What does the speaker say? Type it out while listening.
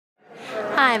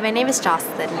Hi, my name is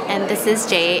Jocelyn, and this is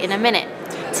JA in a Minute.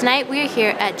 Tonight we are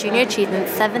here at Junior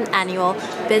Achievement's 7th Annual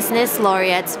Business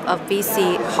Laureates of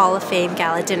BC Hall of Fame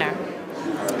Gala Dinner.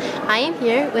 I am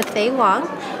here with Fei Wong,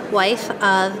 wife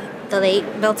of the late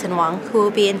Milton Wong, who will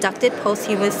be inducted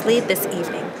posthumously this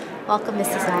evening. Welcome,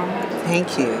 Mrs. Wong.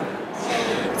 Thank you.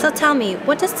 So tell me,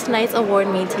 what does tonight's award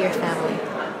mean to your family?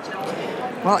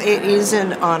 Well, it is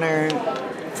an honor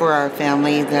for our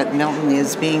family that Milton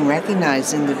is being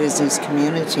recognized in the business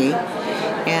community.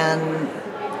 And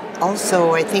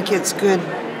also, I think it's good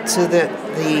so that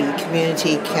the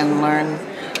community can learn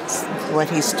what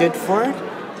he stood for.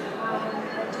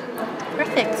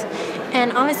 Perfect.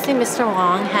 And obviously, Mr.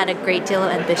 Wong had a great deal of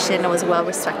ambition and was well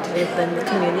respected within the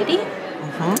community.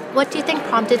 Mm-hmm. What do you think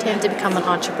prompted him to become an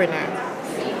entrepreneur?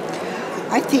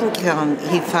 I think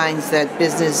he finds that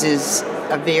business is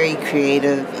a very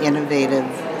creative, innovative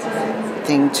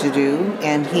thing to do,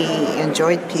 and he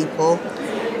enjoyed people,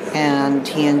 and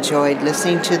he enjoyed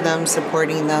listening to them,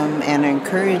 supporting them, and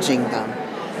encouraging them.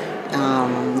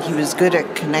 He was good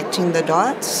at connecting the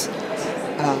dots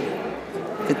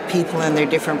with people and their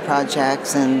different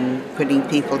projects and putting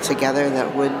people together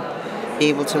that would be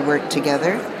able to work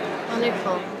together.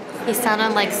 Wonderful. He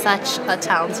sounded like such a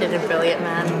talented and brilliant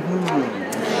man. Mm-hmm.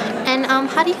 And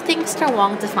how do you think Mr.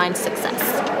 Wong defines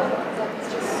success?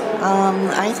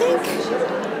 I think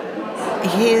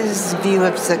his view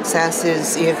of success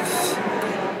is if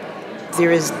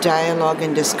there is dialogue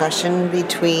and discussion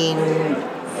between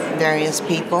various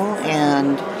people,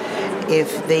 and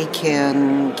if they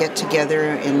can get together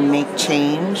and make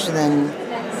change, then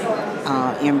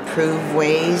improve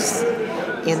ways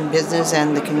in business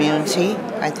and the community,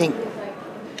 I think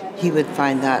he would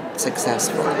find that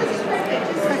successful.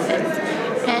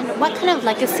 What kind of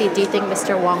legacy do you think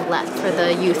Mr. Wong left for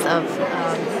the youth of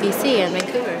BC and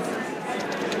Vancouver?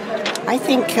 I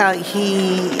think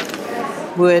he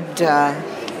would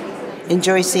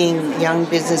enjoy seeing young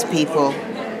business people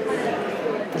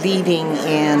leading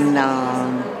in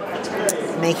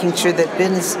making sure that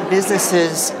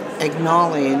businesses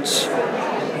acknowledge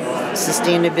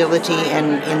sustainability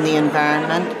and in the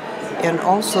environment, and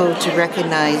also to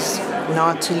recognize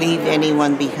not to leave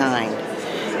anyone behind.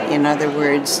 In other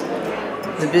words,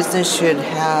 the business should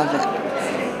have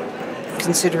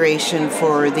consideration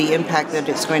for the impact that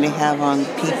it's going to have on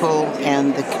people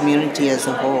and the community as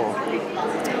a whole.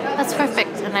 That's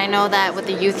perfect. And I know that with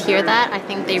the youth hear that, I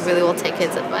think they really will take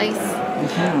his advice.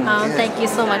 Mm-hmm, thank you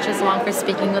so much, Ms. Wong, for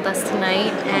speaking with us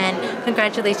tonight. And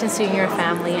congratulations to you and your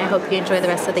family. I hope you enjoy the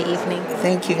rest of the evening.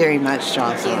 Thank you very much,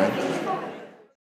 Jocelyn.